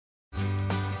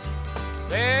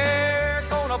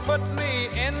put me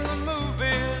in the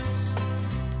movies.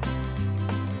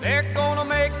 They're gonna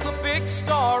make a big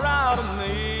star out of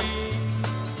me.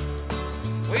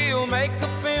 We'll make a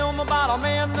film about a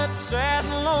man that's sad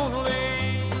and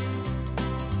lonely,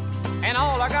 and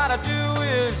all I gotta do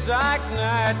is act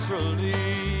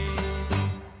naturally.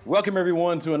 Welcome,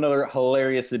 everyone, to another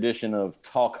hilarious edition of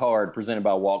Talk Hard, presented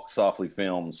by Walk Softly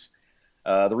Films.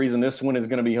 The reason this one is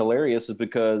going to be hilarious is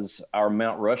because our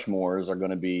Mount Rushmores are going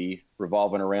to be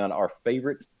revolving around our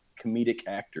favorite comedic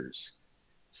actors.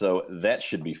 So that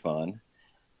should be fun.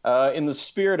 In the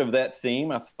spirit of that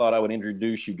theme, I thought I would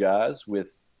introduce you guys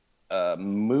with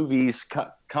movies,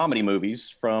 comedy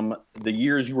movies from the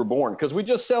years you were born, because we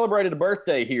just celebrated a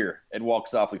birthday here at Walk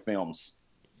Softly Films.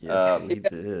 Yes, we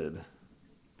did.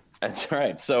 That's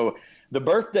right. So the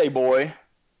birthday boy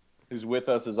who's with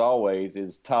us as always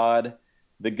is Todd,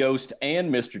 the Ghost,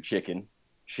 and Mr. Chicken,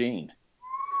 Sheen.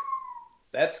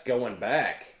 That's going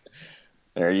back.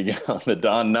 There you go. The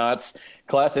Don Knotts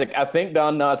classic. I think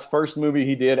Don Knotts' first movie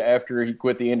he did after he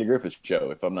quit the Andy Griffith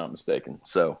Show, if I'm not mistaken.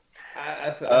 So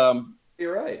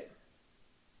you're right.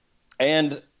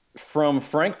 And from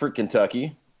Frankfort,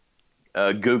 Kentucky,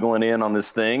 Googling in on this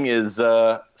thing is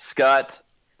Scott,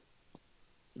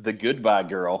 the Goodbye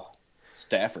Girl,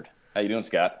 Stafford. How you doing,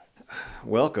 Scott?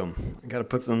 Welcome. I got to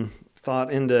put some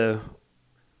thought into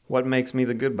what makes me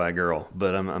the Goodbye Girl,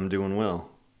 but I'm doing well.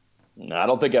 No, I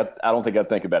don't think I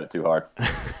think about it too hard.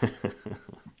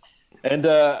 And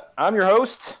I'm your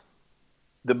host,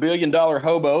 the $1 billion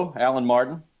hobo, Alan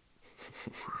Martin.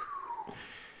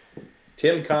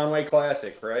 Tim Conway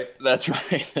classic, right? That's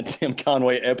right, a Tim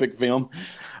Conway epic film.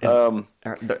 Are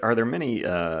there many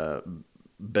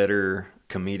better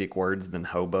comedic words than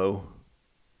hobo?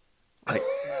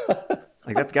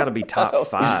 Like that's got to be top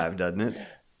 5, doesn't it?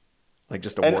 Like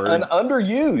just a word. And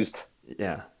underused.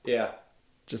 Yeah. Yeah.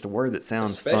 Just a word that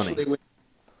sounds funny.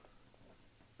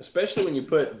 Especially when you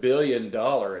put $1 billion in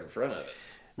front of it.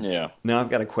 Yeah. Now I've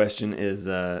got a question.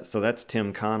 So that's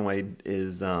Tim Conway.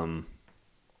 Is that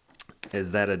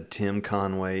a Tim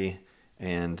Conway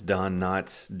and Don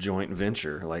Knotts joint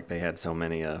venture? Like they had so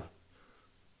many of.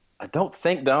 I don't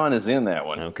think Don is in that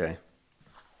one. Okay.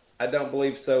 I don't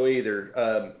believe so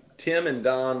either. Tim and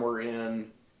Don were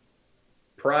in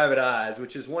Private Eyes,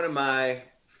 which is one of my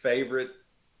favorite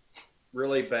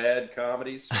really bad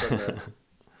comedies from the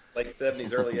late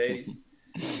 70s, early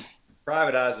 80s.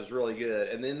 Private Eyes was really good.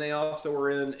 And then they also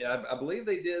were in, I believe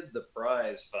they did The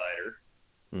Prize Fighter.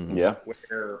 Mm-hmm. Yeah.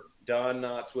 Where Don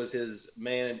Knotts was his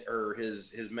manager,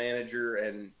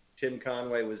 and Tim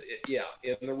Conway was,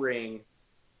 in the ring,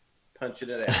 punching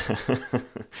it out.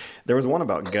 There was one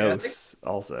about ghosts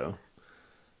also.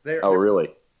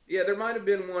 Really? Yeah, there might have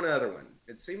been one other one.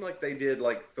 It seemed like they did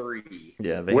like 3.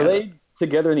 Yeah, were they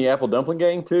together in the Apple Dumpling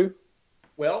Gang too?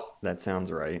 Well, that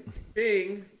sounds right.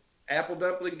 King, Apple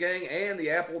Dumpling Gang, and the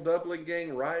Apple Dumpling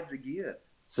Gang Rides Again.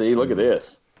 See, look at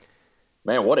this.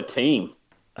 Man, what a team.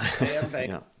 Bam, bam.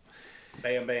 Yeah.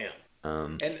 Bam, bam.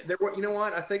 And there were, you know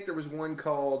what? I think there was one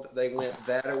called They Went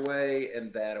That Away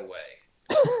and That Away.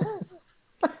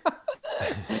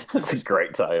 That's a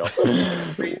great title.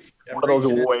 One of those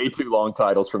way too long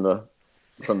titles from the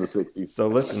 60s. So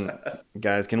listen,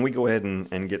 guys, can we go ahead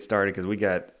and get started? Because we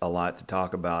got a lot to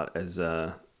talk about.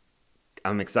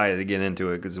 I'm excited to get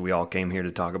into it because we all came here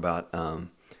to talk about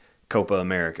Copa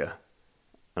America.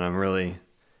 And I'm really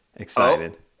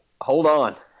excited. Oh, hold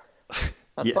on.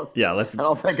 Yeah. Let's. I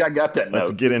don't think I got that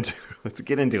Let's note.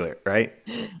 get into it, right?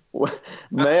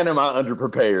 Man, am I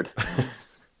underprepared.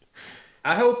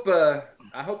 I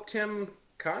hope Tim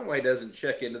Conway doesn't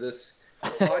check into this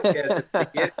podcast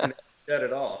and shut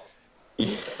it off.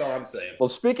 That's all I'm saying. Well,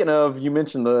 speaking of, you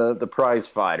mentioned the Prize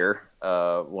Fighter,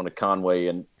 one of Conway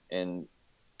and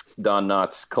Don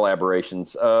Knotts'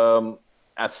 collaborations.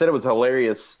 I said it was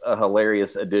a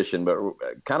hilarious edition, but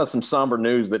kind of some somber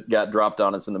news that got dropped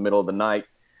on us in the middle of the night.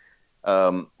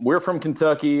 We're from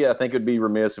Kentucky. I think it would be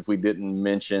remiss if we didn't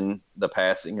mention the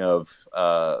passing of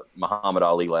Muhammad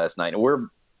Ali last night. And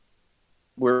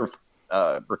we're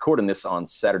recording this on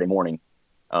Saturday morning.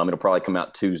 It'll probably come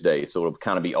out Tuesday, so it'll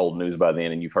kind of be old news by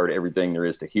then, and you've heard everything there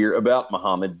is to hear about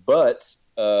Muhammad. But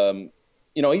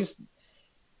he's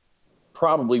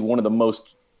probably one of the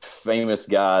most famous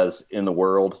guys in the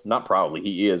world. Not probably,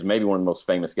 he is maybe one of the most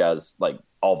famous guys like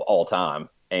all time.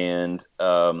 And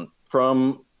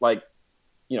from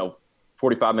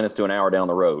 45 minutes to an hour down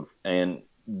the road. And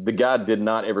the guy did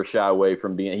not ever shy away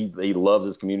from being, he loves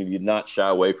his community, did not shy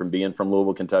away from being from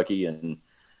Louisville, Kentucky. And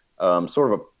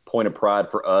sort of a point of pride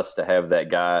for us to have that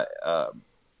guy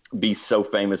be so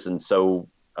famous and so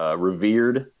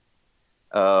revered.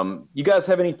 You guys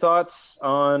have any thoughts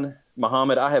on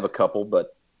Muhammad? I have a couple,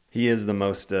 but He is the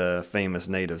most famous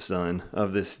native son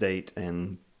of this state,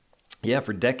 and yeah,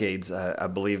 for decades, I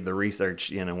believe the research,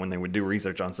 when they would do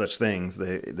research on such things,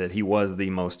 that he was the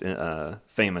most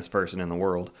famous person in the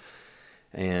world.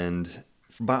 And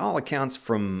by all accounts,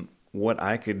 from what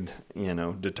I could,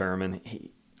 determine,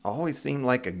 he always seemed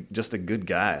like just a good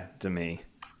guy to me.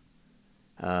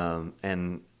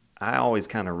 And I always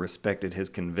kind of respected his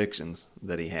convictions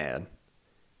that he had,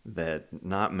 that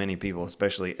not many people,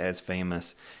 especially as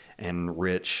famous and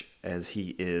rich as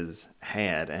he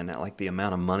had, and like the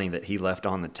amount of money that he left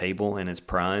on the table in his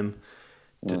prime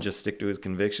to just stick to his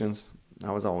convictions. I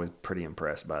was always pretty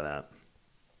impressed by that.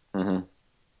 Mm-hmm.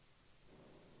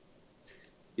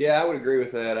 Yeah, I would agree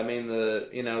with that. I mean,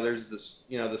 there's this,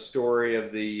 the story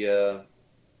of the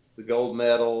gold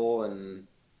medal, and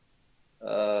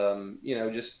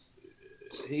just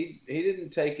he didn't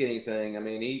take anything. I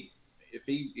mean, if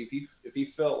he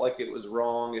felt like it was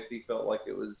wrong, if he felt like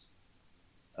it was,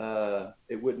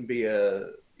 it wouldn't be a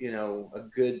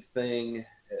good thing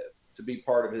to be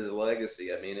part of his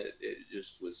legacy. I mean, it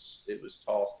was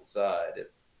tossed aside.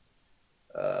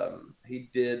 He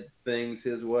did things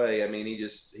his way. I mean, you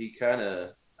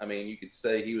could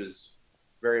say he was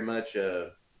very much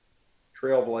a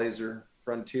trailblazer,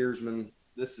 frontiersman.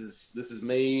 This is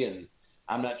me, and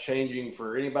I'm not changing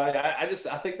for anybody. I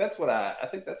think that's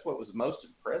what was most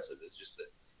impressive, is just that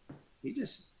he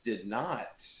just did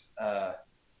not. There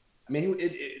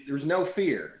was no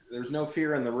fear. There was no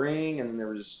fear in the ring, and there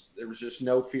was just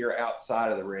no fear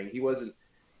outside of the ring. He wasn't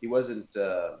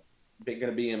going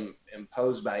to be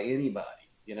imposed by anybody.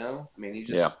 I mean, he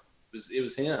just it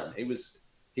was him. He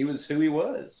was who he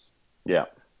was. Yeah.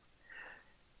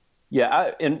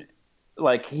 Yeah,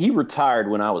 he retired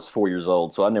when I was 4 years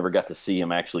old, so I never got to see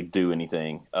him actually do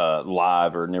anything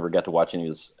live, or never got to watch any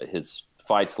of his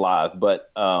fights live.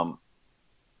 But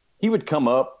he would come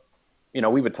up,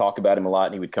 we would talk about him a lot,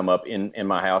 and he would come up in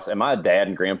my house. And my dad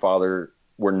and grandfather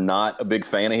were not a big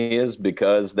fan of his,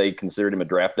 because they considered him a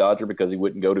draft dodger because he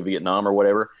wouldn't go to Vietnam or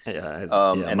whatever.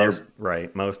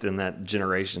 Most in that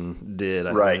generation did.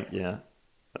 I think. Yeah.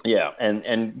 Yeah,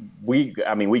 and we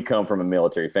come from a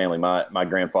military family. My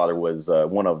grandfather was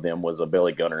one of them was a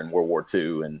belly gunner in World War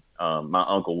II, and my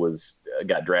uncle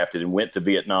got drafted and went to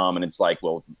Vietnam. And it's like,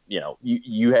 well,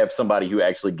 you have somebody who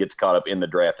actually gets caught up in the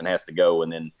draft and has to go,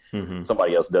 and then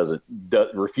somebody else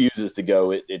refuses to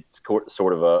go. It's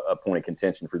sort of a point of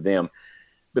contention for them.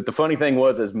 But the funny thing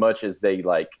was, as much as they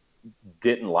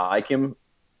didn't like him,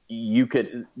 you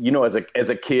could, as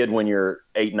a kid, when you're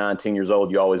 8, 9, 10 years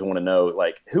old, you always want to know,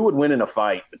 who would win in a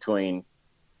fight between,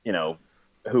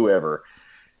 whoever.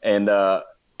 And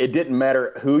it didn't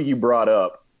matter who you brought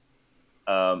up.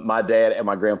 My dad and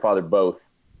my grandfather both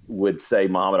would say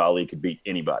Muhammad Ali could beat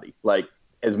anybody.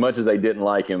 As much as they didn't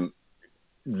like him,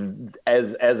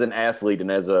 as an athlete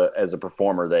and as a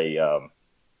performer,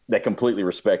 they completely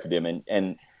respected him.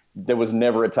 And there was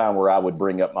never a time where I would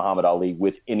bring up Muhammad Ali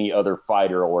with any other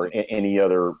fighter or any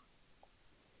other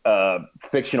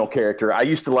fictional character. I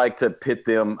used to like to pit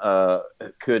them.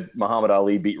 Could Muhammad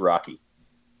Ali beat Rocky?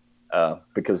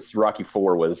 Because Rocky IV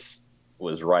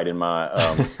was right in my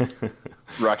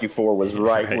Rocky IV was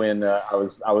right when I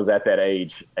was at that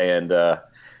age, and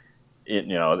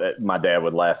my dad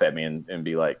would laugh at me and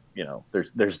be like,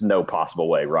 there's no possible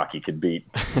way Rocky could beat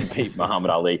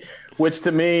Muhammad Ali, which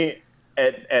to me,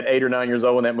 at 8 or 9 years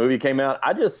old when that movie came out,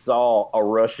 I just saw a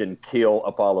Russian kill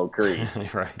Apollo Creed,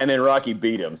 right. And then Rocky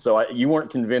beat him. So you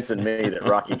weren't convincing me that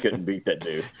Rocky couldn't beat that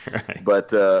dude. Right. But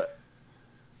that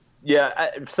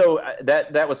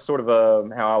was sort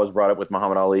of how I was brought up with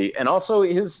Muhammad Ali, and also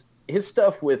his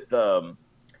stuff with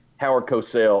Howard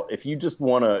Cosell. If you just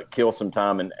want to kill some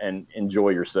time and enjoy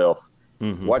yourself,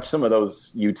 watch some of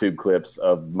those YouTube clips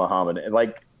of Muhammad. And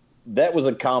that was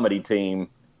a comedy team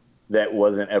that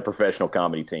wasn't a professional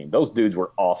comedy team. Those dudes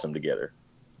were awesome together.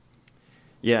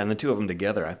 Yeah, and the two of them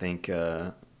together, I think,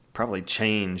 probably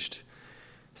changed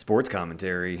sports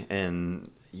commentary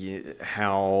and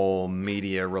how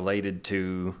media related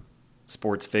to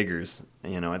sports figures.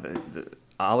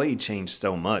 Ali changed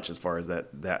so much as far as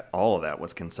that all of that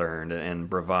was concerned, and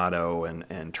bravado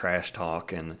and trash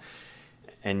talk,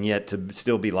 and yet to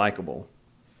still be likable.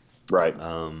 Right.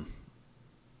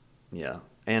 Yeah.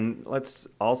 And let's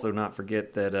also not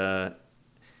forget that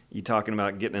you talking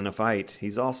about getting in a fight.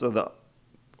 He's also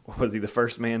was he the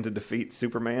first man to defeat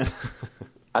Superman?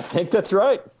 I think that's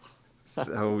right.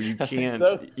 So you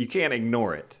can't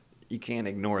ignore it. You can't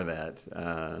ignore that.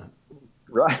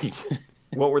 Right.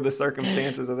 What were the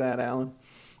circumstances of that, Alan?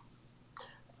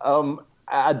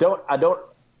 I don't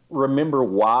remember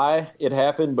why it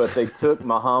happened, but they took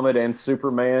Muhammad and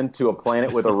Superman to a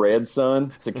planet with a red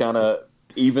sun to kind of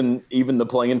even the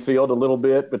playing field a little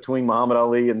bit between Muhammad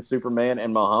Ali and Superman.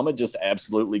 And Muhammad just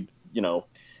absolutely,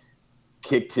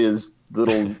 kicked his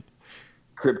little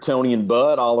Kryptonian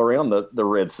butt all around the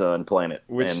red sun planet.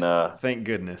 Which, and, thank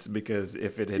goodness, because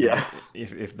if it had,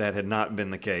 if that had not been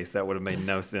the case, that would have made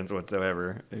no sense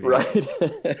whatsoever. Right?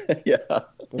 Yeah.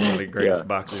 One of the greatest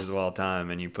boxers of all time,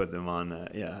 and you put them on,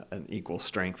 an equal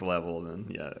strength level,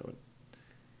 then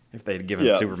if they'd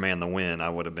given Superman the win, I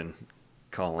would have been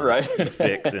calling the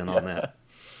fix in on that.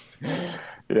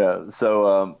 Yeah.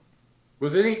 So,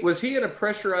 was he in a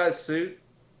pressurized suit?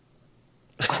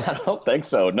 I don't think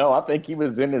so. No, I think he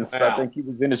was in his. Wow. I think he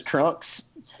was in his trunks.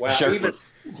 Wow,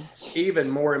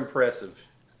 even more impressive.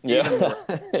 Yeah,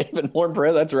 even more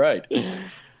impressive. That's right.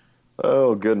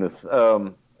 Oh goodness.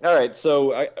 All right,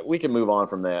 so we can move on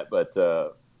from that, but I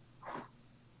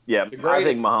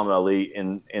think Muhammad Ali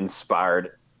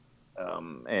inspired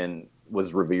and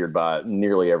was revered by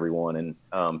nearly everyone. And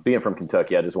being from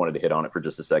Kentucky, I just wanted to hit on it for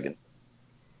just a second.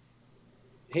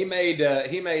 He made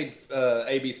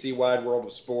ABC Wide World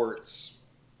of Sports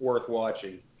worth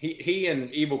watching. He and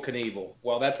Evel Knievel.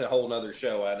 Well, that's a whole nother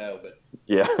show, I know, but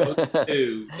those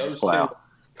two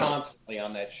constantly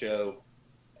on that show.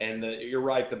 And you're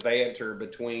right, the banter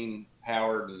between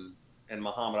Howard and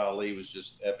Muhammad Ali was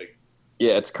just epic.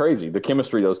 Yeah, it's crazy the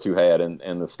chemistry those two had,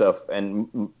 and the stuff, and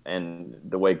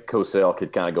the way Cosell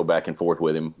could kind of go back and forth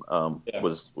with him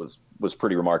was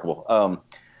pretty remarkable.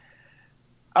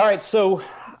 All right, so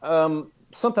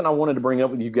something I wanted to bring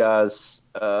up with you guys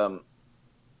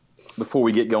before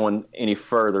we get going any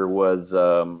further was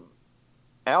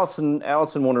Alice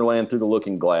in Wonderland Through the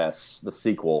Looking Glass. The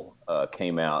sequel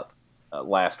came out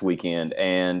last weekend,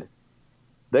 and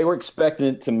they were expecting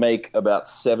it to make about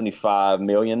 $75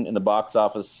 million in the box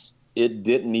office. It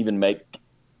didn't even make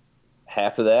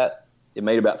half of that. It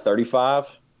made about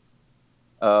 35.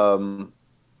 I've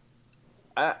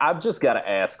just got to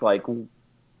ask,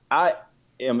 I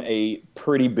am a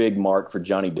pretty big mark for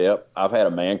Johnny Depp. I've had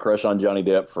a man crush on Johnny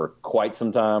Depp for quite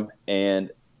some time,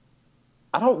 and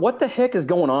what the heck is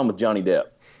going on with Johnny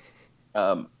Depp?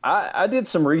 I did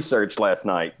some research last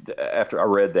night after I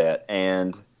read that,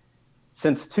 and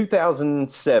since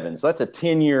 2007, so that's a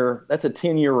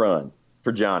 10-year run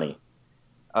for Johnny.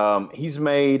 He's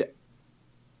made,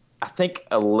 I think,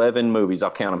 11 movies.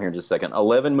 I'll count them here in just a second.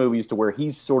 11 movies to where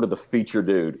he's sort of the feature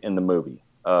dude in the movie.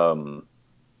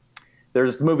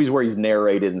 There's movies where he's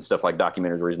narrated and stuff, like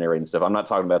documentaries where he's narrating stuff. I'm not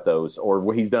talking about those. Or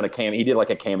where he's done a cameo. He did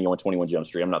a cameo on 21 Jump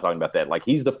Street. I'm not talking about that.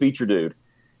 He's the feature dude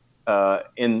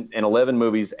in 11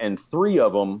 movies, and 3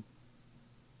 of them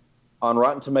on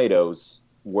Rotten Tomatoes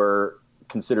were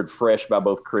considered fresh by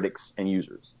both critics and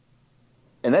users.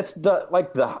 And that's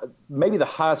maybe the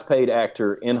highest paid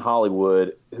actor in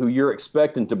Hollywood who you're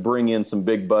expecting to bring in some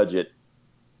big budget,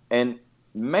 and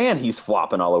man, he's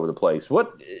flopping all over the place.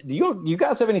 What do you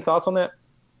guys have any thoughts on that?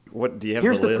 What do you have?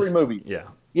 Here's the list? 3 movies. Yeah.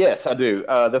 Yes, I do.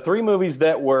 The 3 movies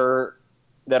that are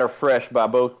fresh by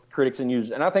both critics and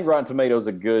users, and I think Rotten Tomatoes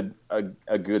a good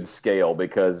scale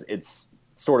because it's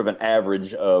sort of an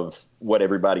average of what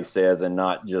everybody says and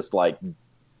not just like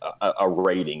a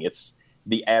rating. It's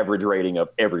the average rating of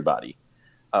everybody.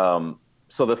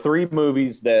 So the 3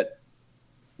 movies that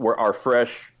are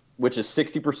fresh, which is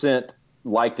 60%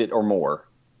 liked it or more,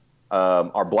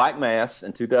 are Black Mass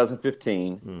in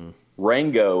 2015,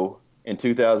 Rango in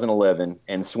 2011,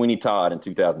 and Sweeney Todd in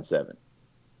 2007.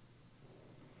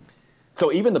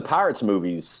 So even the Pirates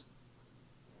movies,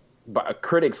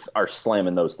 critics are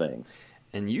slamming those things.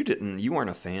 And you weren't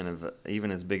a fan of,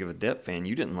 even as big of a Depp fan,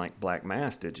 you didn't like Black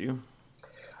Mass, did you?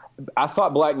 I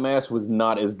thought Black Mass was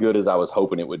not as good as I was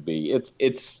hoping it would be.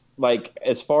 It's like,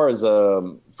 as far as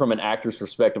from an actor's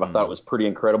perspective, I thought it was pretty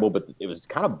incredible, but it was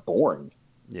kind of boring.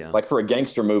 Yeah. Like for a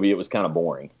gangster movie, it was kind of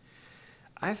boring.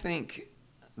 I think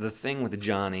the thing with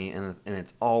Johnny, and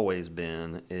it's always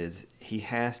been, is he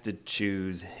has to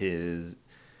choose his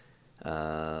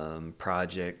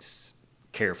projects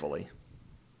carefully,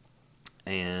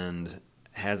 and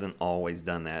hasn't always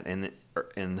done that. And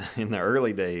in the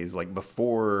early days, like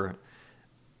before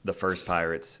the first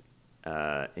Pirates,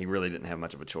 he really didn't have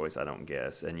much of a choice, I don't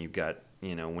guess. And you've got,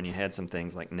 when you had some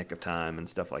things like Nick of Time and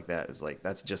stuff like that, it's like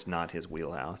that's just not his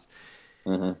wheelhouse.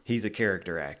 Mm-hmm. He's a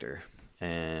character actor,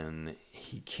 and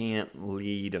he can't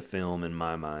lead a film in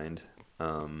my mind.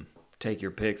 Take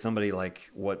your pick. Somebody like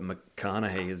what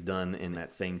McConaughey has done in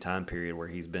that same time period where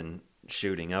he's been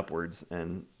shooting upwards,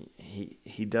 and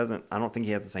he doesn't. I don't think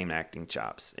he has the same acting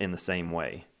chops in the same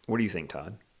way. What do you think,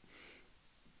 Todd?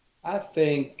 I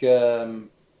think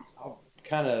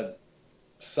kind of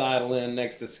sidle in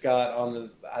next to Scott on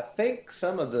the. I think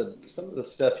some of the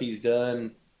stuff he's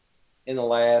done in the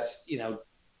last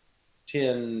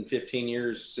 10, 15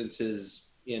 years since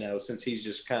since he's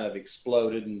just kind of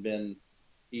exploded and been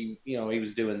he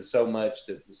was doing so much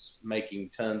that was making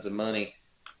tons of money.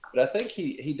 But I think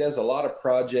he does a lot of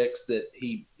projects that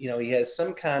he has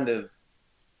some kind of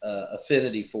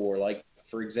affinity for, like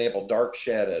for example Dark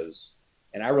Shadows,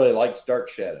 and I really liked Dark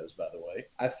Shadows, by the way.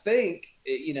 I think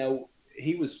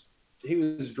he was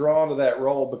drawn to that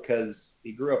role because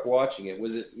he grew up watching it.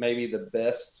 Was it maybe the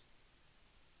best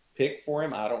pick for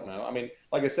him? I don't know. I mean,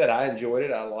 like I said, I enjoyed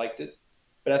it. I liked it.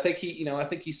 But I think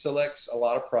he selects a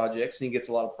lot of projects and he gets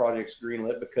a lot of projects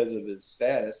greenlit because of his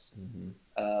status. Mm-hmm.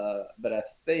 But I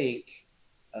think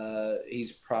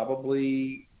he's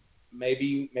probably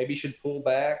maybe should pull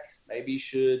back. Maybe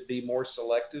should be more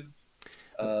selective.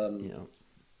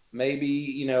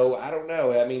 Maybe I don't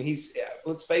know. I mean,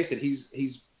 let's face it.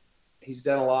 He's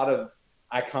done a lot of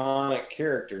iconic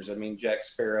characters. I mean, Jack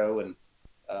Sparrow and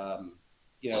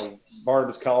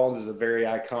Barnabas Collins is a very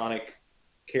iconic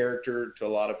character to a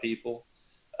lot of people.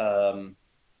 That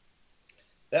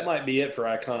might be it for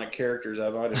iconic characters. I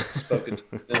might have spoken to.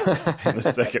 And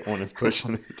the second one is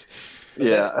pushing it. But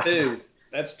yeah,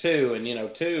 that's two, and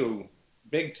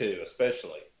big two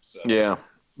especially. So yeah.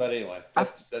 But anyway, I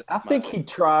think he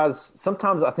tries.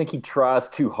 Sometimes I think he tries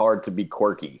too hard to be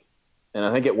quirky, and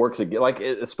I think it works again. Like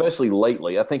especially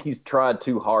lately, I think he's tried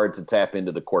too hard to tap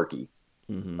into the quirky.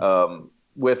 Mm-hmm.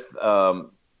 With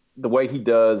the way he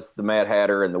does the Mad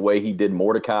Hatter and the way he did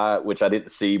Mordecai, which I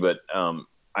didn't see, but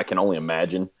I can only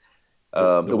imagine.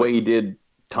 The way he did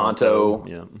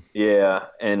Tonto. Yeah.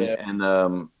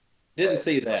 And didn't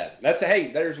see that.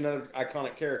 There's another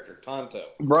iconic character, Tonto.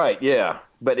 Right, yeah.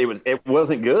 But it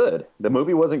wasn't good. The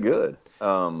movie wasn't good.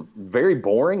 Very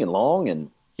boring and long, and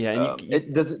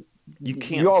you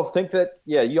can't. You all think that?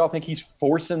 Yeah, you all think he's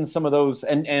forcing some of those,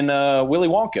 and Willy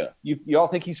Wonka. You all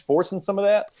think he's forcing some of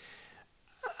that?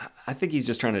 I think he's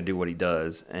just trying to do what he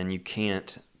does, and you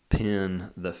can't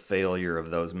pin the failure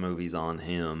of those movies on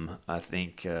him. I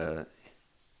think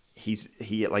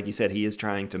he like you said, he is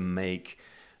trying to make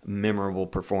memorable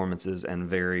performances and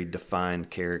very defined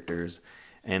characters,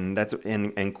 and that's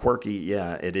and quirky.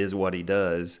 Yeah, it is what he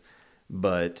does,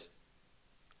 but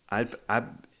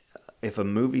if a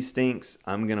movie stinks,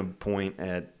 I'm gonna point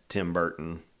at Tim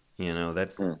Burton.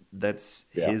 That's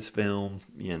his film.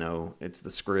 It's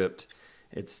the script.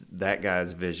 It's that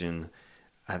guy's vision.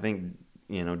 I think,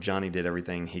 Johnny did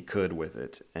everything he could with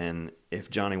it. And if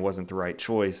Johnny wasn't the right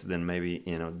choice, then maybe,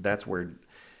 that's where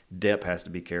Depp has to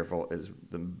be careful, is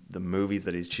the movies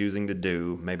that he's choosing to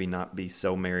do, maybe not be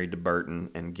so married to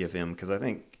Burton and give him, because I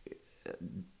think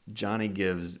Johnny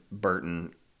gives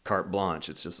Burton carte blanche.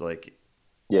 It's just like,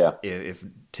 if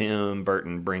Tim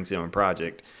Burton brings him a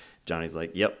project, Johnny's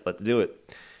like, yep, let's do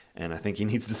it. And I think he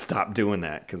needs to stop doing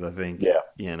that, because I think,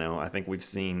 I think we've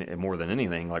seen more than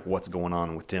anything, like what's going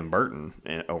on with Tim Burton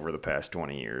over the past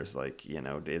 20 years. Like,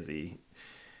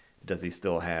 does he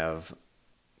still have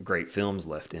great films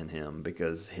left in him?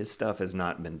 Because his stuff has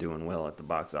not been doing well at the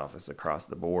box office across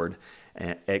the board,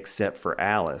 except for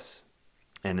Alice.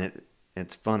 And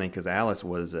it's funny because Alice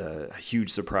was a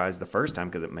huge surprise the first time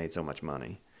because it made so much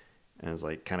money. And it was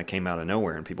like kind of came out of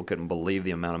nowhere, and people couldn't believe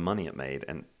the amount of money it made.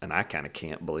 And I kind of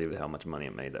can't believe how much money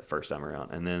it made that first time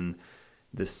around. And then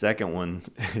the second one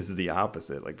is the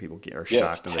opposite. Like people are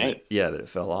shocked that it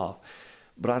fell off.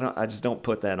 But I just don't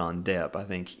put that on Depp. I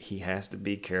think he has to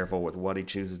be careful with what he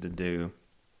chooses to do,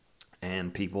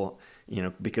 and people,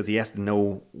 because he has to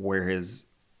know where his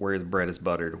bread is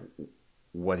buttered,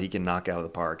 what he can knock out of the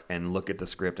park, and look at the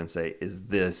script and say, is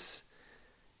this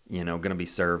going to be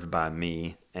served by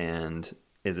me, and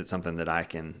is it something that I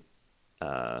can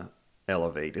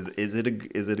elevate? Is it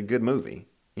a good movie,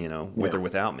 with or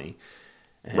without me?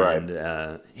 And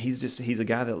right. He's a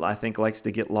guy that I think likes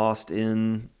to get lost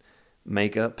in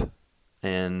makeup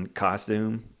and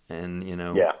costume, and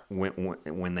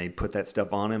when they put that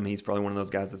stuff on him, he's probably one of those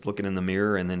guys that's looking in the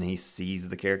mirror and then he sees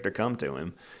the character come to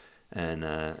him,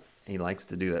 and he likes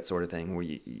to do that sort of thing where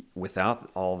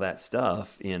without all that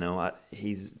stuff,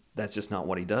 that's just not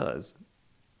what he does.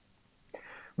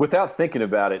 Without thinking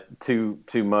about it too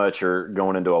much or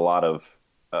going into a lot of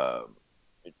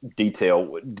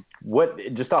detail, what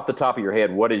just off the top of your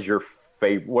head, what is your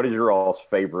all's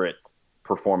favorite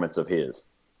performance of his?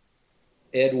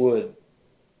 Ed Wood.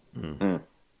 Yeah,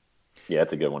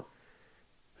 that's a good one.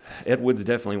 Ed Wood's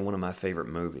definitely one of my favorite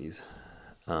movies.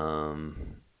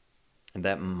 And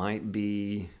that might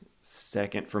be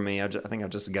second for me. I think I've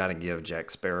just got to give Jack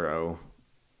Sparrow.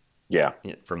 Yeah.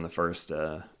 From the first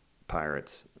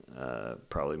Pirates,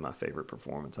 probably my favorite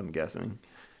performance, I'm guessing,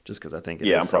 just because I think I'm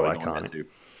is so probably going iconic. that too.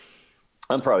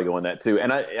 I'm probably going that too,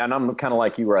 and I'm kind of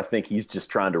like you, where I think he's just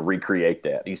trying to recreate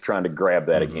that. He's trying to grab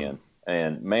that again,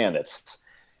 and man,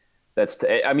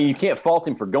 I mean, you can't fault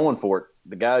him for going for it.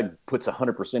 The guy puts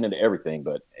 100% into everything,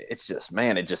 but it's just,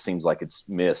 man, it just seems like it's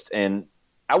missed. And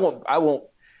I won't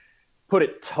put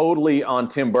it totally on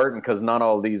Tim Burton, because not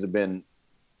all of these have been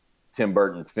Tim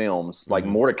Burton films. Like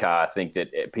Mordecai, I think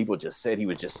that people just said he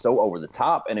was just so over the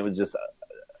top, and it was just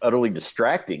utterly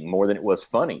distracting more than it was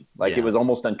funny. Like it was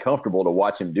almost uncomfortable to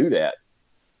watch him do that.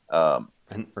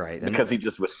 Because he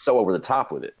just was so over the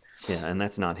top with it. Yeah, and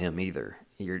that's not him either.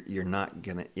 You're not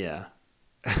gonna, yeah.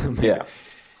 Yeah.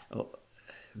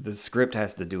 The script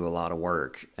has to do a lot of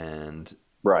work, and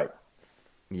right.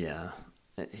 Yeah.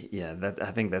 That,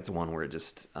 I think that's one where it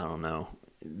just, I don't know.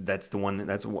 That's the one.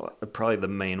 That's probably the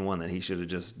main one that he should have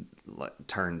just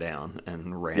turned down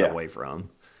and ran away from.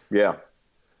 Yeah.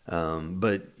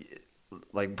 But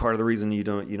like part of the reason you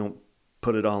don't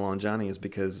put it all on Johnny is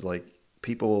because like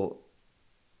people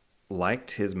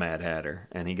liked his Mad Hatter,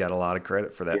 and he got a lot of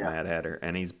credit for that Mad Hatter,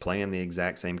 and he's playing the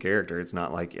exact same character. It's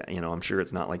not like, I'm sure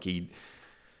it's not like he,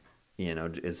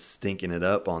 is stinking it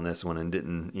up on this one and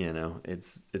didn't,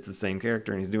 it's the same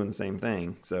character and he's doing the same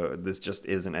thing. So this just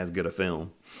isn't as good a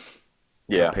film.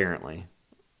 Yeah. Apparently.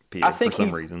 For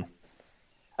some reason.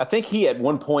 I think he at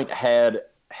one point had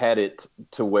it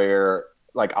to where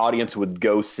like audience would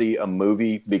go see a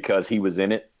movie because he was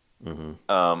in it.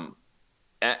 Mm-hmm.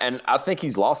 And I think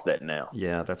he's lost that now.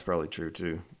 Yeah, that's probably true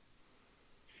too.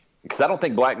 Because I don't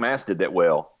think Black Mass did that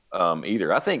well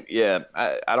either. I think,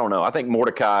 I don't know. I think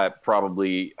Mordecai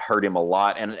probably hurt him a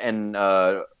lot, and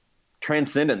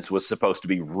Transcendence was supposed to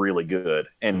be really good,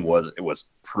 and it was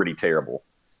pretty terrible.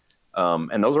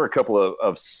 And those are a couple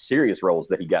of serious roles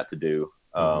that he got to do.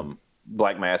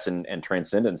 Black Mass and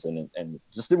Transcendence, and it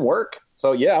just didn't work.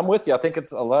 So yeah, I'm with you. I think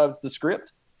it's a lot of the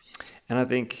script. And I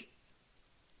think,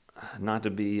 not to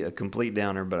be a complete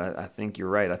downer, but I think you're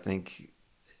right. I think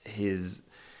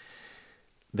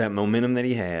that momentum that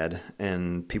he had,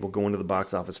 and people going to the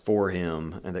box office for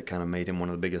him, and that kind of made him one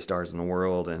of the biggest stars in the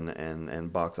world,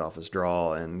 and box office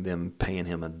draw, and them paying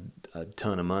him a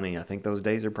ton of money. I think those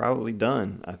days are probably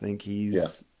done. I think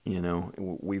he's,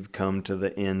 we've come to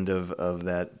the end of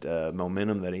that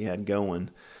momentum that he had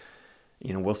going.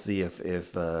 We'll see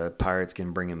if Pirates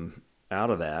can bring him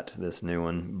out of this new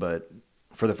one, but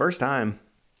for the first time,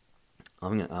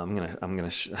 I'm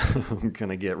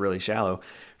gonna get really shallow.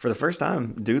 For the first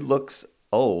time, dude looks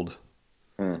old.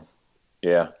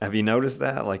 Yeah. Have you noticed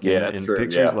that? Like in true.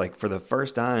 pictures, Yeah. like for the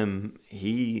first time,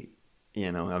 he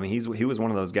was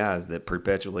one of those guys that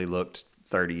perpetually looked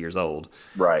 30 years old.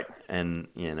 Right. And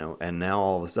and now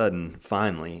all of a sudden,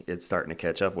 finally, it's starting to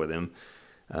catch up with him.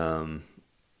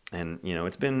 And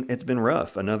it's been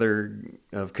rough. Another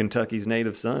of Kentucky's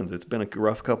native sons. It's been a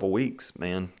rough couple weeks,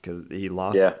 man, because he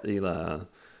lost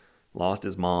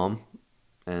his mom,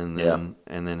 and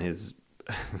then his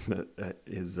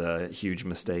huge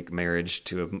mistake marriage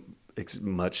to a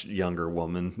much younger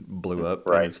woman blew up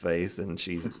in his face, and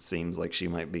seems like she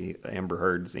might be, Amber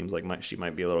Heard seems like she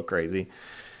might be a little crazy.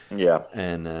 Yeah.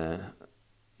 And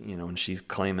and she's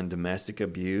claiming domestic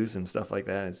abuse and stuff like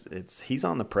that. He's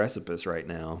on the precipice right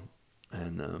now.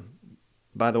 And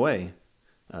by the way,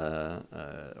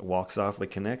 Walk Softly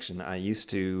Connection, I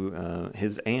used to,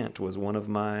 his aunt was one of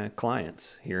my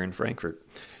clients here in Frankfurt.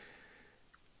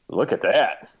 Look at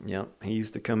that. Yep, he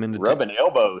used to come into rubbing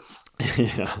elbows.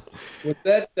 Yeah. Was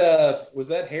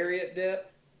that Harriet Depp?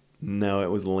 No, it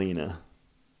was Lena.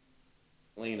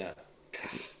 Lena.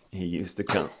 He used to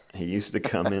come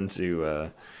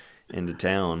into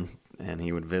town, and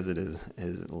he would visit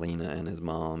his Lena and his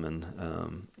mom.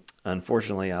 And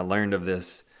unfortunately, I learned of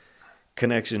this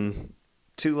connection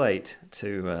too late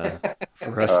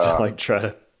for us to try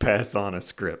to pass on a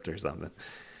script or something.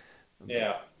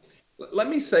 Yeah. Let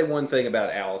me say one thing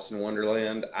about Alice in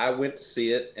Wonderland. I went to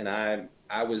see it, and I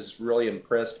was really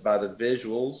impressed by the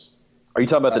visuals. Are you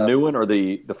talking about the new one or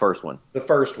the first one? The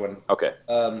first one. Okay.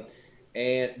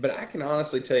 But I can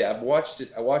honestly tell you, I watched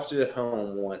it at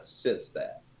home once since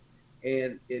that,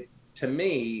 and to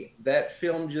me, that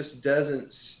film just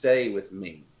doesn't stay with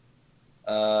me.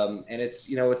 And it's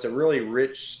a really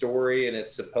rich story, and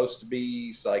it's supposed to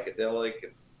be psychedelic,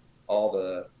 and all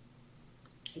the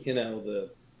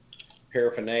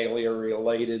paraphernalia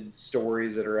related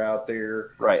stories that are out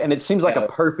there. Right. And it seems like a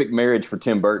perfect marriage for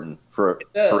Tim Burton for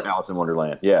Alice in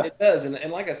Wonderland. Yeah. It does.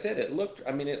 And like I said, it looked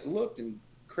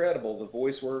incredible. The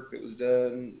voice work that was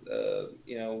done,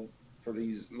 for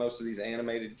most of these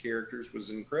animated characters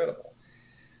was incredible.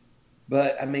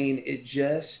 But I mean, it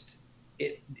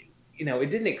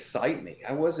didn't excite me.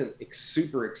 I wasn't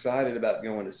super excited about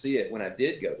going to see it when I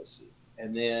did go to see it.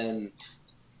 And then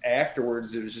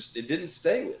afterwards, it didn't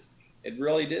stay with me. It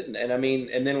really didn't. And I mean,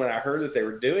 and then when I heard that they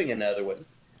were doing another one,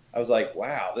 I was like,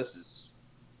 wow,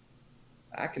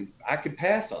 I could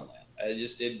pass on that.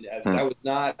 That was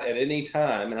not at any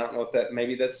time. And I don't know if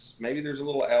maybe there's a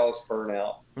little Alice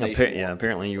burnout.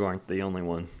 Apparently you aren't the only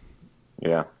one.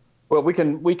 Yeah. Well, we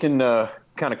can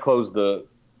kind of close the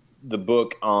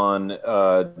book on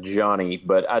Johnny,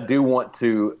 but I do want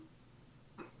to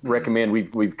recommend.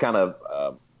 We've kind of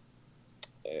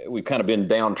been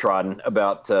downtrodden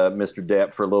about Mr.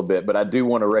 Depp for a little bit, but I do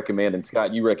want to recommend. And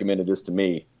Scott, you recommended this to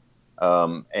me,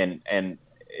 and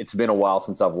it's been a while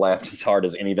since I've laughed as hard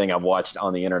as anything I've watched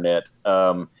on the internet.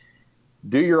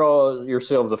 Do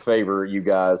yourselves a favor, you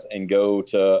guys, and go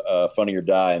to Funny or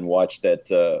Die and watch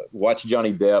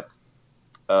Johnny Depp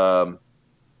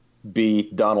be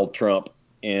Donald Trump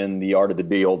in The Art of the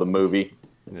Deal, the movie.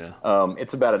 Yeah.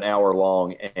 It's about an hour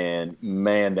long, and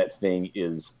man, that thing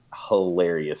is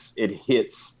hilarious. It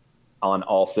hits on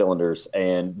all cylinders,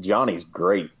 and Johnny's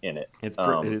great in it.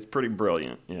 It's pretty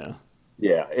brilliant. Yeah.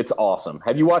 Yeah, it's awesome.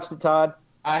 Have you watched it, Todd?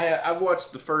 I've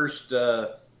watched the first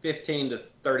 15 to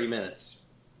 30 minutes.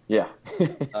 Yeah.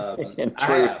 In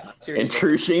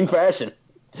true Sheen fashion.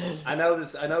 I know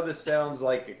this sounds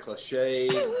like a cliche,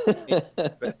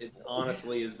 but it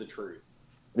honestly is the truth.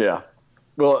 Yeah.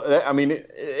 Well, I mean,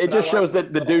 it just shows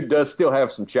that the dude does still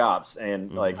have some chops,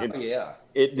 and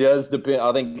it does depend.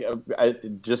 I think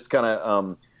it just kind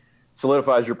of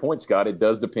solidifies your point, Scott. It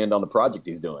does depend on the project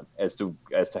he's doing as to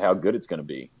how good it's going to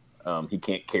be. He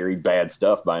can't carry bad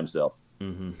stuff by himself.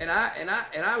 Mm-hmm. And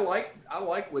I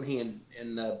like when he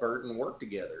and Burton work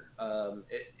together.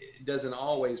 It doesn't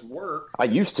always work. I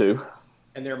used to,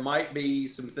 and there might be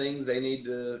some things they need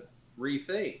to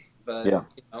rethink. But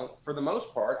for the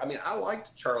most part, I mean, I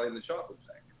liked Charlie and the Chocolate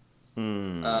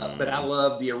Factory, but I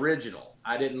loved the original.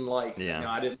 I didn't like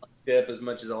I didn't like Depp as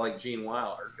much as I liked Gene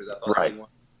Wilder, because I thought Gene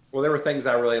Wilder. Well, there were things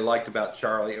I really liked about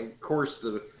Charlie. Of course,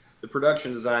 the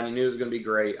production design, you knew it was going to be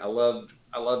great. I loved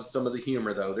some of the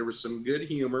humor, though. There was some good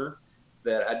humor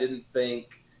that I didn't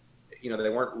think, they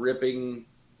weren't ripping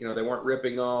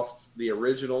off the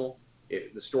original.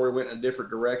 The story went in a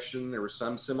different direction. There were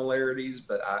some similarities,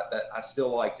 but I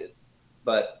still liked it.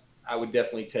 But I would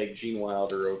definitely take Gene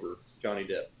Wilder over Johnny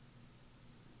Depp.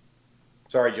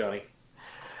 Sorry, Johnny.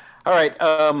 All right.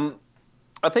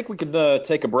 I think we could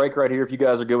take a break right here if you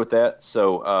guys are good with that.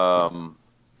 So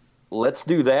let's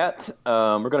do that.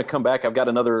 We're going to come back. I've got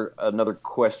another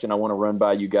question I want to run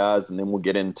by you guys, and then we'll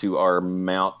get into our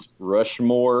Mount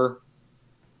Rushmore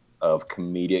of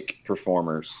comedic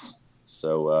performers.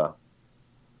 So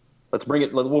let's bring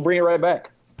it. We'll bring it right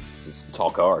back. This is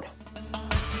Talk Hard.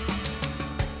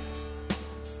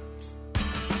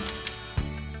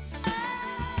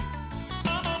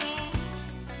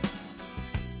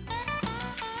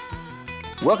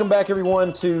 Welcome back,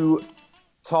 everyone, to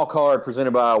Talk Hard, presented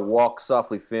by Walk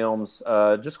Softly Films.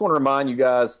 Just want to remind you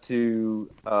guys to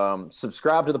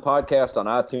subscribe to the podcast on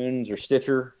iTunes or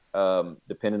Stitcher,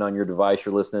 depending on your device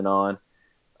you're listening on.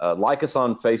 Like us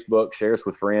on Facebook, share us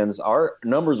with friends. Our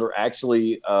numbers are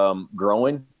actually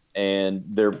growing, and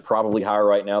they're probably higher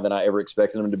right now than I ever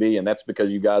expected them to be, and that's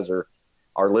because you guys are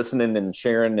listening and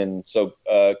sharing. And so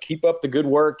keep up the good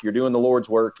work. You're doing the Lord's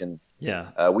work, and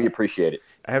we appreciate it.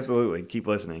 Absolutely. Keep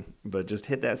listening, but just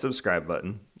hit that subscribe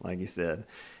button, like you said.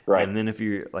 Right. And then if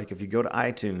you go to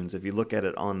iTunes, if you look at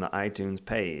it on the iTunes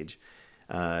page,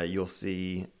 you'll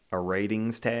see a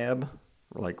ratings tab,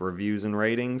 like reviews and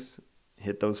ratings.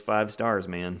 Hit those 5 stars,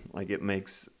 man. Like, it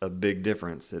makes a big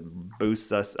difference. It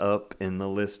boosts us up in the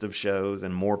list of shows,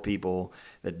 and more people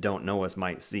that don't know us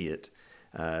might see it.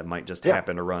 Might just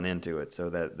happen to run into it. So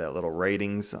that little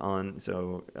ratings on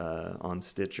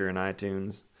Stitcher and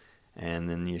iTunes, and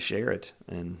then you share it,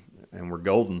 and we're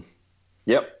golden.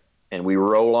 Yep, and we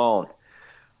roll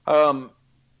on.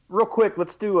 Real quick,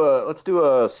 let's do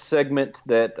a segment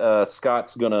that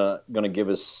Scott's gonna give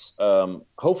us,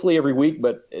 hopefully every week,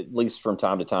 but at least from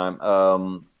time to time.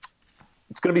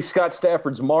 It's gonna be Scott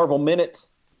Stafford's Marvel Minute,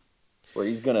 where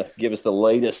he's gonna give us the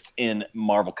latest in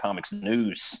Marvel Comics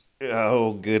news.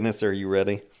 Oh goodness, are you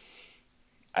ready?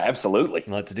 Absolutely.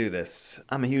 Let's do this.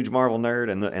 I'm a huge Marvel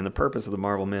nerd, and the purpose of the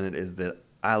Marvel Minute is that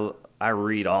I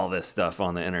read all this stuff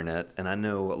on the internet, and I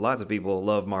know lots of people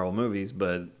love Marvel movies,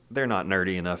 but they're not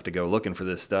nerdy enough to go looking for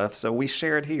this stuff, so we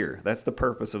share it here. That's the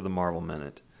purpose of the Marvel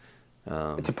Minute.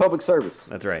 It's a public service.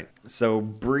 That's right. So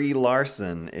Brie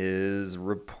Larson is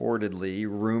reportedly,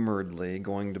 rumoredly,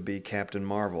 going to be Captain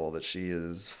Marvel, that she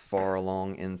is far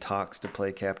along in talks to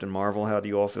play Captain Marvel. How do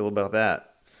you all feel about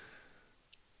that?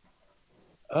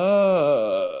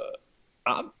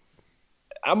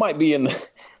 I might be in the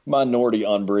minority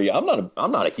on Brie. I'm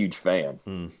not a huge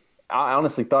fan. I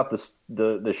honestly thought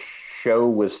the show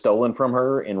was stolen from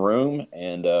her in Room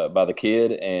and by the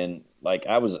kid, and like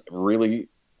I was really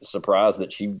surprised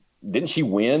that she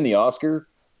win the Oscar.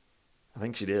 I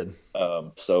think she did.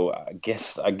 So I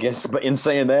guess, but in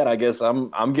saying that, I guess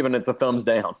I'm giving it the thumbs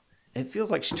down. It feels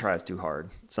like she tries too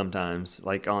hard sometimes,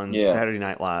 like on Saturday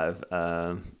Night Live.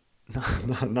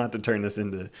 Not to turn this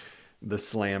into the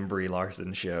Slam Brie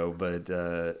Larson show, but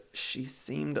she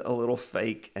seemed a little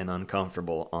fake and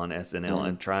uncomfortable on SNL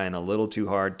and trying a little too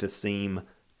hard to seem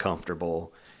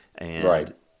comfortable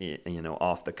and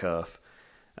off the cuff.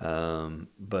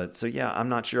 But so yeah, I'm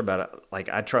not sure about it. Like,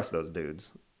 I trust those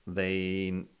dudes.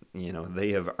 They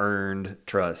have earned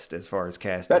trust as far as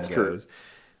casting goes. True.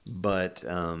 But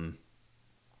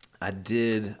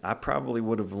I probably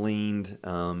would have leaned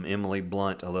Emily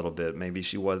Blunt a little bit. Maybe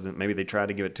she wasn't. Maybe they tried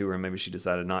to give it to her, and maybe she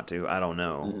decided not to. I don't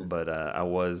know. But I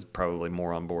was probably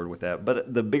more on board with that.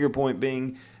 But the bigger point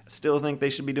being, I still think they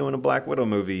should be doing a Black Widow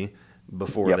movie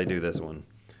before they do this one.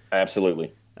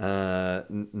 Absolutely.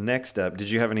 Next up, did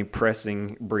you have any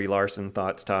pressing Brie Larson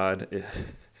thoughts, Todd?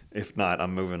 If not,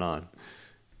 I'm moving on.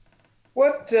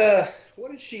 What did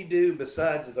she do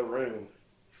besides The Room?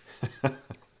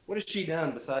 What has she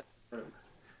done besides The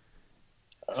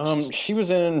Room? She was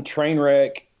in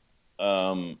Trainwreck.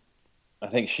 I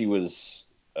think she was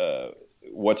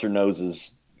what's her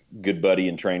nose's good buddy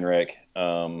in Trainwreck.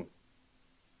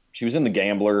 She was in The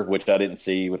Gambler, which I didn't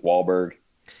see, with Wahlberg.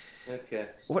 Okay.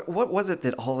 What was it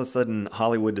that all of a sudden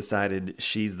Hollywood decided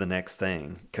she's the next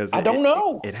thing? Because I don't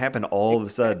know. It happened all of a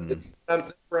sudden.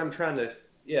 I'm trying to,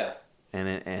 yeah.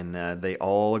 And they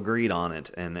all agreed on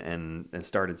it and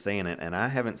started saying it, and I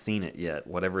haven't seen it yet.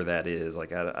 Whatever that is,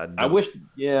 like I wish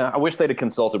they'd have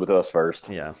consulted with us first.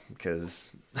 Yeah,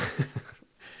 because.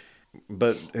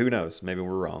 But who knows? Maybe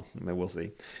we're wrong. Maybe we'll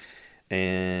see.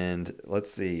 And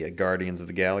let's see, a Guardians of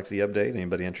the Galaxy update.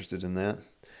 Anybody interested in that?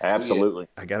 Absolutely.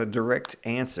 I got a direct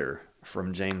answer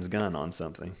from James Gunn on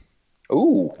something.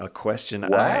 Ooh. A question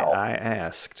wow. I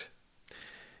asked.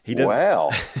 He does.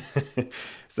 Wow.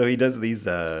 So he does these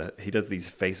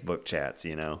Facebook chats,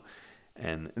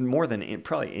 and more than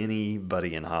probably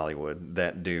anybody in Hollywood,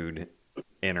 that dude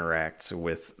interacts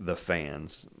with the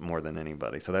fans more than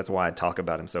anybody. So that's why I talk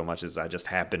about him so much, is I just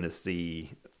happen to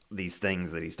see these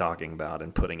things that he's talking about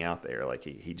and putting out there. Like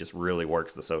he just really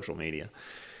works the social media.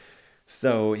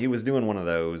 So he was doing one of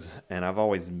those, and I've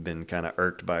always been kind of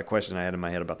irked by a question I had in my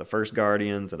head about the first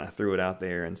Guardians, and I threw it out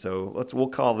there. And so we'll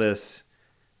call this,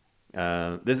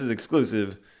 this is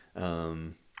exclusive.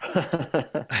 Talk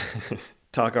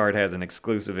Art has an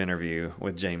exclusive interview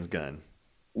with James Gunn.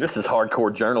 This is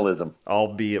hardcore journalism.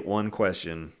 Albeit one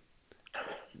question,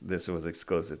 this was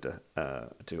exclusive to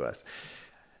us.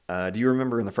 Do you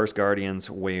remember in the first Guardians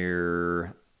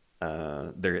where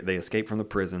they escape from the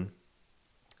prison?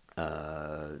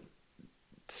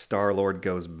 Star-Lord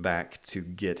goes back to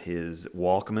get his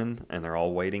Walkman, and they're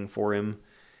all waiting for him,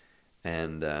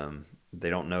 and they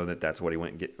don't know that that's what he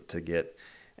went to get,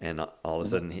 and all of a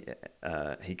sudden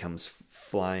he comes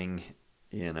flying,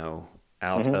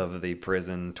 out of the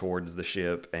prison towards the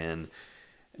ship, and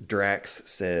Drax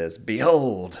says,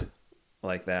 "Behold,"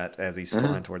 like that as he's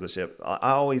flying towards the ship.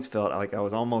 I always felt like I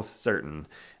was almost certain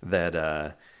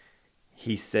that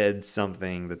he said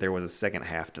something, that there was a second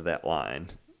half to that line,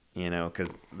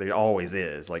 because there always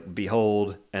is, like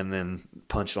 "behold" and then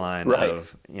punchline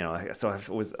of, so I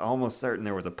was almost certain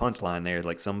there was a punchline there,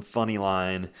 like some funny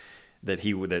line that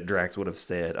Drax would have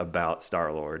said about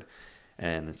Star-Lord.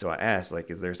 And so I asked,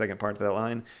 like, is there a second part to that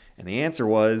line? And the answer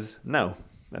was no,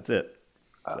 that's it.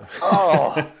 So.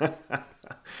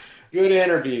 Good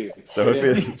interview. So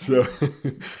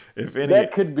if any,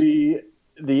 that could be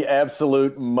the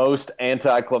absolute most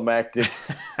anticlimactic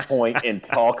point in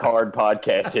Talk Hard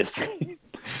podcast history.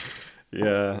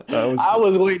 Yeah, I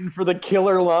was waiting for the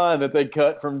killer line that they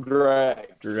cut from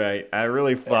Drax. Right, I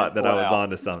really thought that I was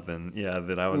onto something. Yeah,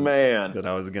 that I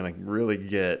was gonna really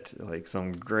get like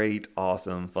some great,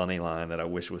 awesome, funny line that I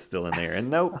wish was still in there. And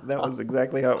nope, that was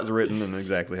exactly how it was written and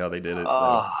exactly how they did it.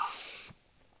 So.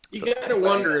 You gotta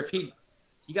wonder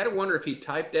if he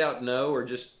typed out no, or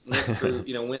just went through,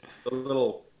 went the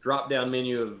little drop-down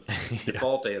menu of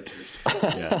default answers.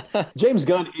 Yeah. James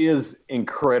Gunn is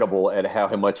incredible at how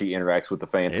much he interacts with the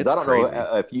fans. 'Cause It's I don't crazy.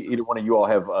 know if either one of you all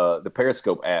have the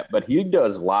Periscope app, but he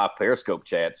does live Periscope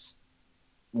chats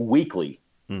weekly.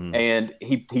 And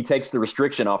he takes the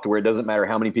restriction off to where it doesn't matter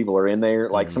how many people are in there.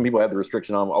 Like some people have the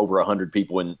restriction on over 100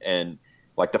 people, and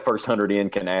like the first 100 in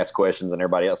can ask questions and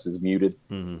everybody else is muted.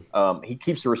 He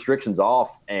keeps the restrictions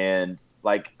off, and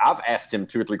like I've asked him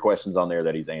 2 or 3 questions on there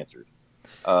that he's answered.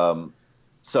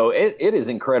 So it is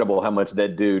incredible how much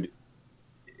that dude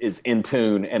is in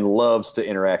tune and loves to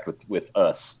interact with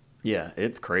us. Yeah,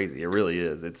 it's crazy. It really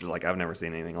is. It's like I've never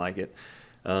seen anything like it.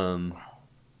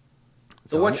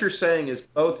 So what you're saying is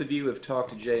both of you have talked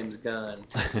to James Gunn,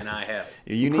 and I haven't.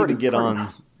 You need to get on.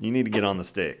 You need to get on the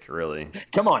stick, really.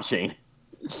 Come on, Shane.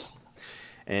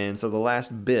 And so the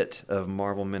last bit of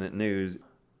Marvel Minute News,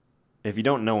 if you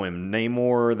don't know him,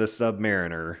 Namor the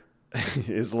Submariner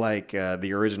is like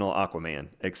the original Aquaman,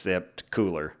 except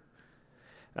cooler.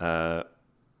 Well,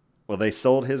 they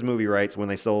sold his movie rights when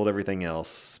they sold everything else,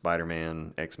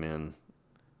 Spider-Man, X-Men,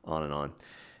 on and on.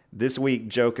 This week,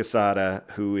 Joe Quesada,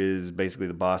 who is basically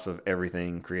the boss of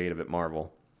everything creative at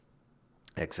Marvel,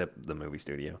 except the movie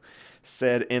studio,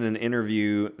 said in an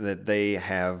interview that they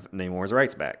have Namor's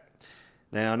rights back.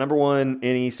 Now, number one,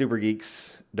 any super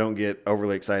geeks don't get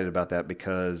overly excited about that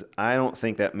because I don't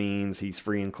think that means he's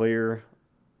free and clear.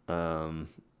 I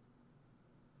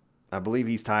believe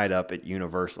he's tied up at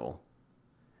Universal,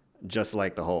 just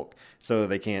like the Hulk. So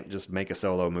they can't just make a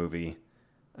solo movie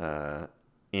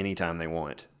anytime they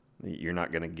want. You're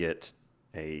not going to get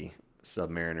a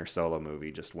Submariner solo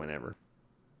movie just whenever.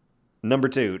 Number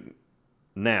two,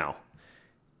 now,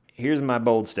 here's my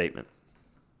bold statement.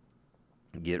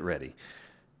 Get ready.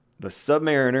 The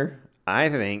Submariner, I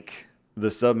think the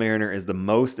Submariner is the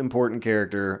most important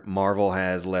character Marvel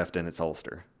has left in its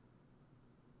holster.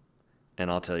 And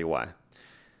I'll tell you why.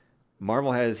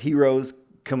 Marvel has heroes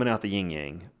coming out the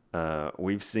yin-yang.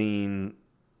 We've seen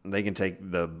they can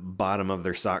take the bottom of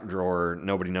their sock drawer,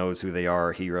 nobody knows who they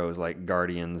are, heroes like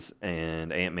Guardians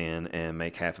and Ant-Man, and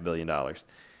make $500 million.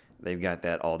 They've got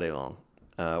that all day long.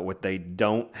 What they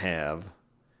don't have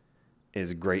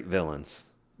is great villains.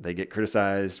 They get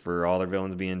criticized for all their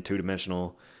villains being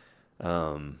two-dimensional.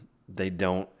 They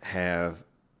don't have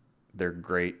their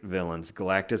great villains.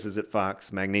 Galactus is at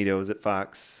Fox. Magneto is at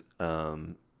Fox.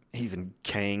 Even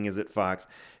Kang is at Fox.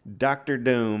 Doctor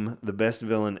Doom, the best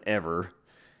villain ever,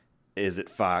 is at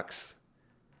Fox,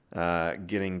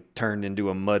 getting turned into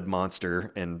a mud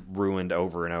monster and ruined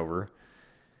over and over.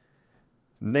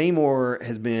 Namor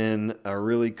has been a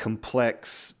really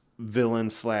complex villain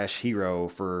 / hero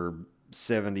for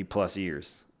 70 plus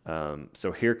years.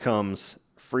 So here comes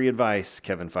free advice,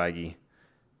 Kevin Feige.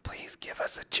 Please give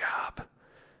us a job.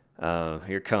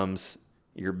 Here comes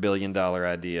your $1 billion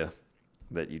idea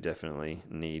that you definitely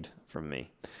need from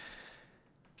me.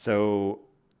 So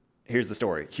here's the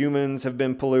story. Humans have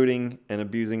been polluting and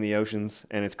abusing the oceans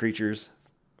and its creatures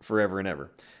forever and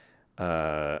ever.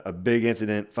 A big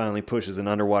incident finally pushes an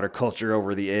underwater culture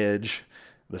over the edge.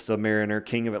 The Submariner,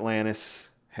 King of Atlantis,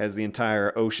 has the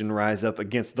entire ocean rise up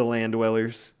against the land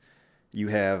dwellers. You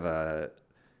have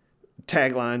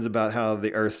taglines about how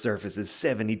the Earth's surface is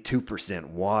 72%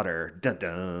 water.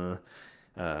 Dun-dun.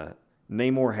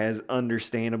 Namor has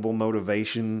understandable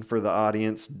motivation for the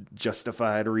audience,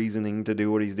 justified reasoning to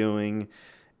do what he's doing.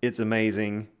 It's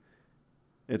amazing.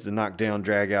 It's a knockdown,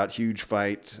 drag-out, huge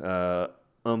fight.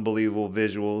 Unbelievable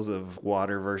visuals of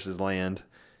water versus land.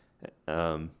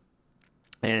 And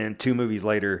 2 movies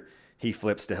later, he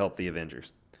flips to help the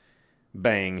Avengers.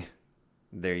 Bang.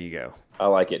 There you go. I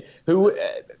like it. Who,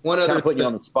 One kind other of putting you thing-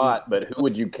 on the spot, but who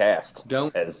would you cast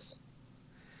Don't- as...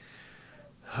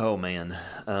 Oh, man.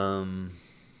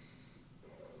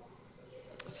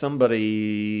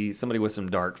 Somebody with some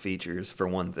dark features, for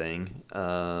one thing.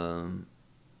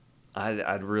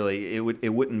 I'd really, it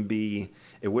wouldn't be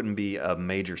a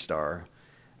major star.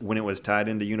 When it was tied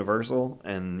into Universal,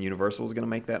 and Universal was going to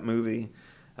make that movie,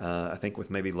 I think with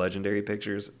maybe Legendary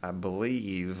Pictures, I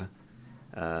believe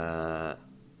Matt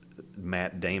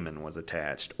Damon was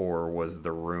attached, or was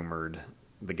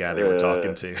the guy they were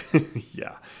talking to.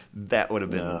 Yeah, that would have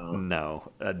been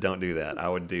no. Don't do that. I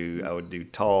would do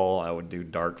tall. I would do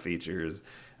dark features.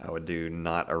 I would do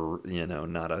not a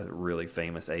really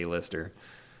famous A-lister.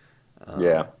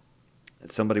 Yeah.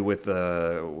 Somebody with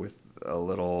a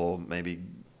little maybe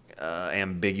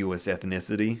ambiguous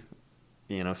ethnicity,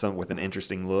 some with an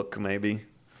interesting look maybe.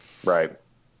 Right.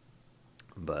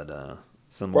 But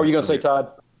What were you going to say,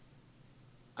 Todd?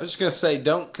 I was just going to say,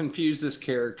 don't confuse this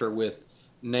character with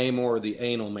Namor the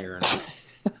Anal Mariner,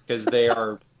 because they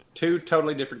are two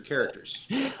totally different characters.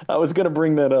 I was going to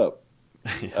bring that up.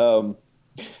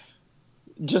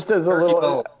 Just as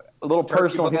a little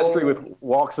personal history with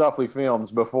Walk Softly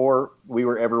Films, before we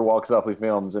were ever Walk Softly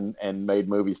Films and made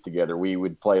movies together, we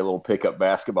would play a little pickup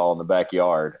basketball in the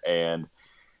backyard. And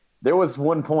there was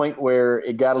one point where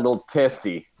it got a little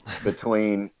testy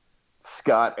between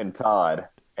Scott and Todd.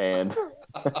 And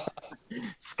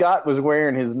Scott was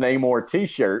wearing his Namor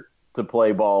t-shirt to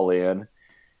play ball in.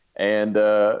 And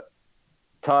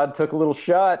Todd took a little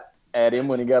shot at him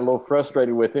when he got a little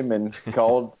frustrated with him and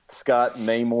called Scott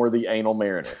Namor the Anal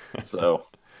Mariner. So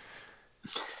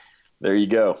there you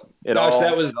go. It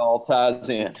all ties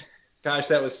in. Gosh,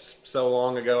 that was so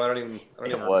long ago. I don't even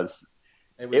know.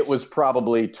 It was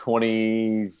probably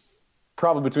between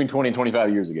 20 and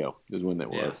 25 years ago is when that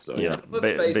was. So, yeah.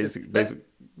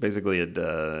 Basically,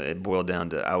 it boiled down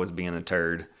to I was being a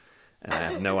turd, and I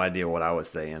have no idea what I was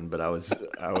saying, but I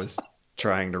was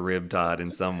trying to rib Todd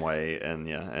in some way, and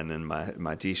then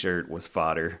my t-shirt was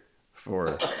fodder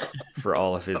for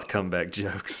all of his comeback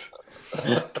jokes.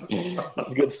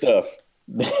 That's good stuff.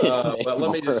 But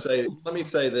let me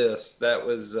say this. That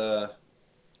was,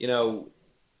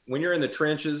 when you're in the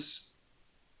trenches,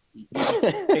 you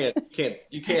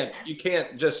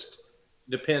can't just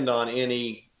depend on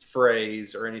any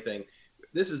phrase or anything.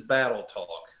 This is battle talk.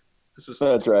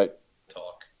 That's right.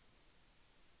 Talk.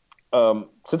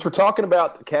 Since we're talking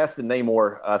about casting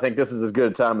Namor, I think this is as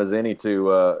good a time as any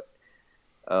to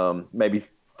maybe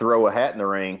throw a hat in the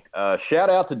ring. Shout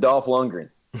out to Dolph Lundgren.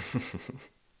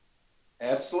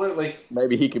 Absolutely.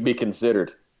 Maybe he could be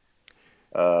considered.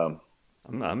 I'm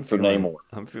for Namor.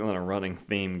 I'm feeling a running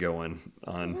theme going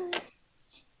on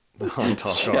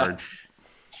Talk Hard.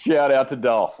 Shout out to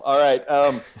Dolph. All right,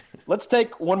 let's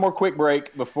take one more quick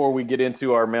break before we get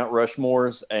into our Mount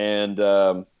Rushmores, and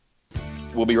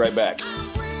we'll be right back.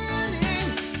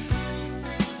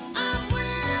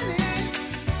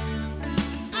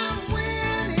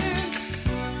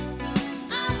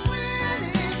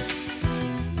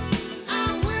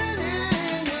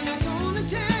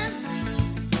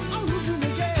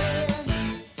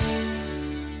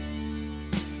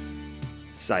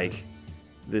 Psych.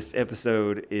 This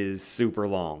episode is super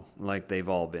long, like they've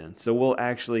all been. So we'll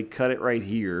actually cut it right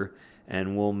here,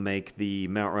 and we'll make the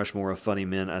Mount Rushmore of Funny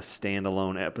Men a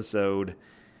standalone episode.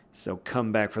 So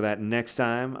come back for that next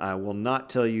time. I will not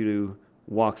tell you to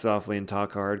walk softly and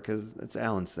talk hard, because that's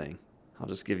Alan's thing. I'll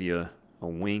just give you a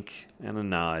wink and a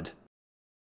nod.